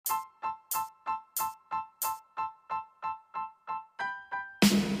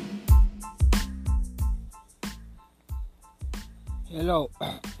Hello,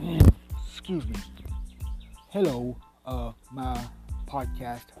 excuse me. Hello, my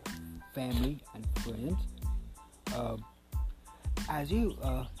podcast family and friends. Um, as you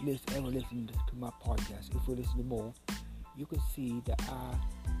ever listened to my podcast, if you listen to more, you can see that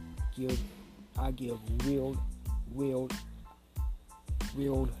give I give real, real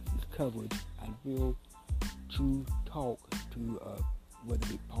coverage and real true talk to whether it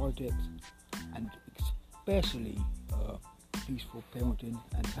be politics and especially peaceful parenting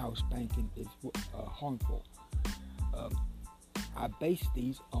and how spanking is harmful. Um, I base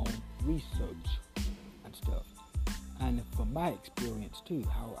these on research and stuff, and from my experience too,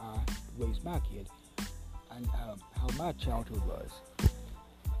 how I raised my kid and how my childhood was.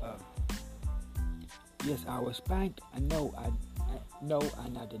 Uh, yes, I was spanked. I know,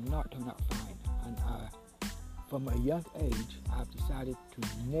 and I did not turn out fine. And from a young age, I've decided to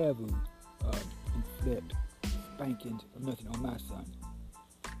never inflict spankings or nothing on my son,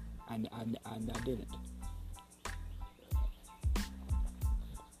 and I didn't.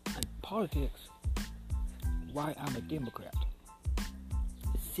 And politics, why I'm a Democrat,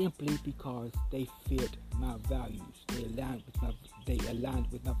 simply because they fit my values. They align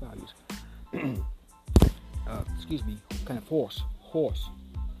with my values. Excuse me, kind of horse.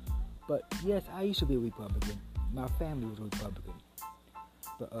 But yes, I used to be a Republican. My family was a Republican.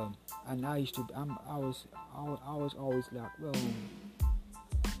 But and I used to. I was always like, well,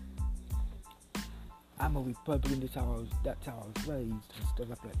 I'm a Republican. That's how I was raised and stuff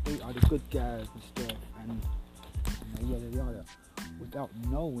like that. They are the good guys and stuff, and yada yada. Without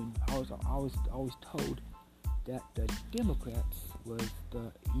knowing, I was always told that the Democrats was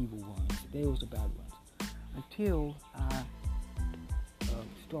the evil ones. They was the bad ones. Until I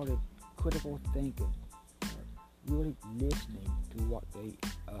started critical thinking, really listening to what they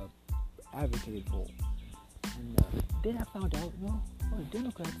advocated for. And then I found out, the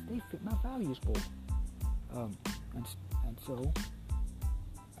Democrats, they fit my values more. And so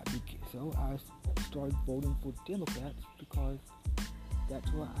I started voting for Democrats because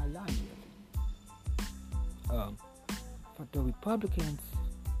that's what I aligned with. For the Republicans,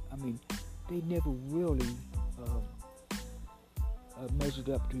 they never really measured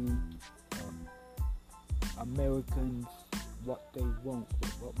up to Americans, what they want,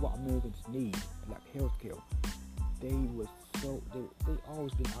 what Americans need, like healthcare. They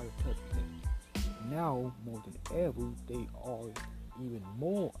always been out of touch with it. Now more than ever, they are even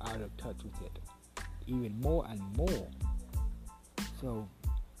more out of touch with it, even more and more. So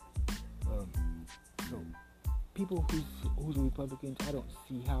people who's Republicans, I don't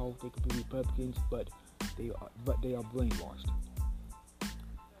see how they could be Republicans, but they are brainwashed.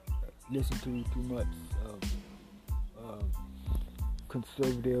 Listen to too much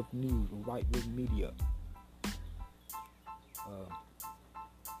conservative news, right-wing media,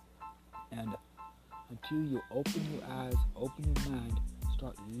 and until you open your eyes, open your mind,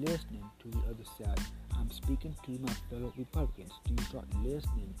 start listening to the other side. I'm speaking to my fellow Republicans. Do you start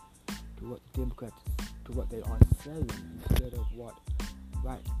listening to what the Democrats, to what they are saying, instead of what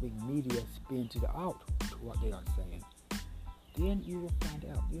right-wing media spins it out to what they are saying? Then you will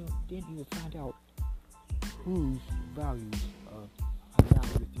find out whose values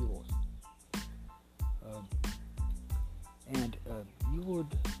align with yours, and you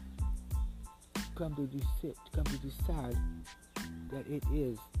would come to decide that it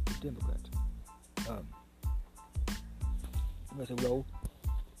is the Democrat. I say, well,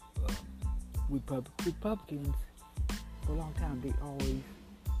 Republicans for a long time, they always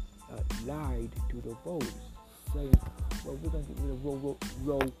lied to the voters, saying, well, we're going to get rid of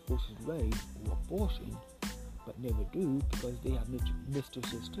Roe versus Wade or abortion, but never do because they have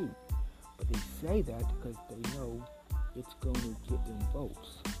mistresses too. But they say that because they know it's going to get them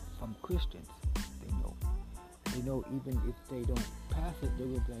votes from Christians. They know even if they don't pass it, they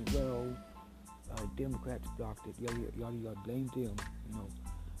will blame, Democrats blocked it. Y'all blame them.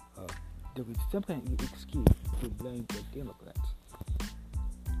 There was some kind of excuse to blame the Democrats.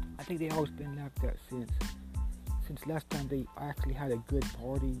 I think they always been like that since last time they actually had a good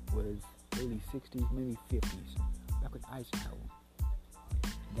party was early 60s, maybe 50s, back with Eisenhower.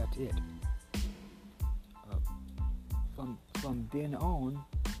 That's it. From then on,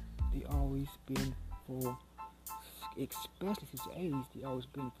 they always been for, especially since the 80s, they always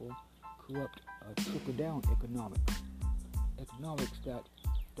been for corrupt trickle-down economics that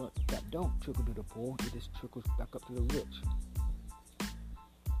don't trickle to the poor, it just trickles back up to the rich.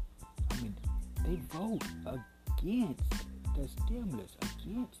 They vote against the stimulus,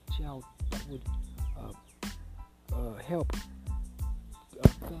 against child that would help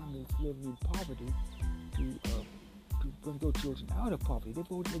families living in poverty to to bring those children out of poverty. They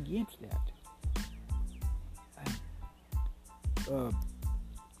voted against that. And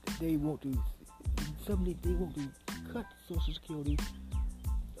they want to cut Social Security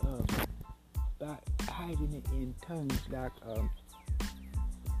by hiding it in terms like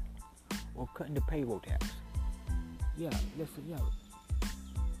or cutting the payroll tax.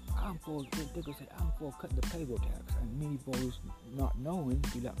 I'm for cutting the payroll tax, and many voters not knowing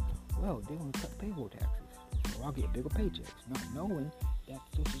be like, well, they want to cut payroll taxes, so I'll get bigger paychecks, not knowing that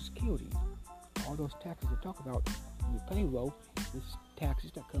Social Security, all those taxes they talk about in your payroll, is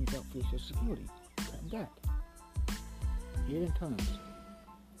taxes that comes out for your Social Security, cutting that, hidden terms,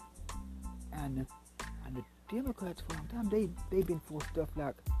 and the Democrats for a long time they've been for stuff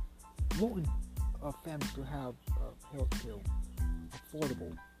like wanting families to have health care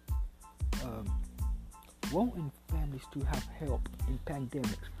affordable. Wanting families to have help in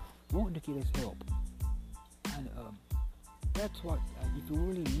pandemics, wanting to get us help, and that's what. If you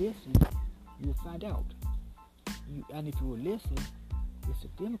really listen, you'll find out. And if you will listen, it's the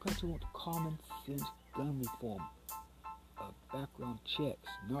Democrats who want common sense gun reform, background checks,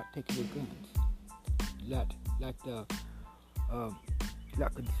 not taking your guns,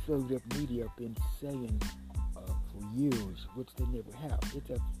 like conservative media have been saying for years, which they never have. It's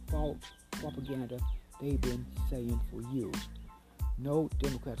a false propaganda they've been saying for years. No,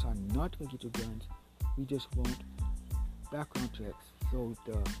 Democrats are not going to get your guns. We just want background checks so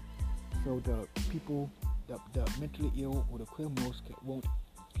the people, the mentally ill or the criminals won't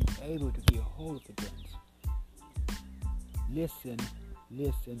be able to get a hold of the guns. Listen,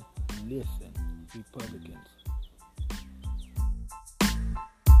 Republicans.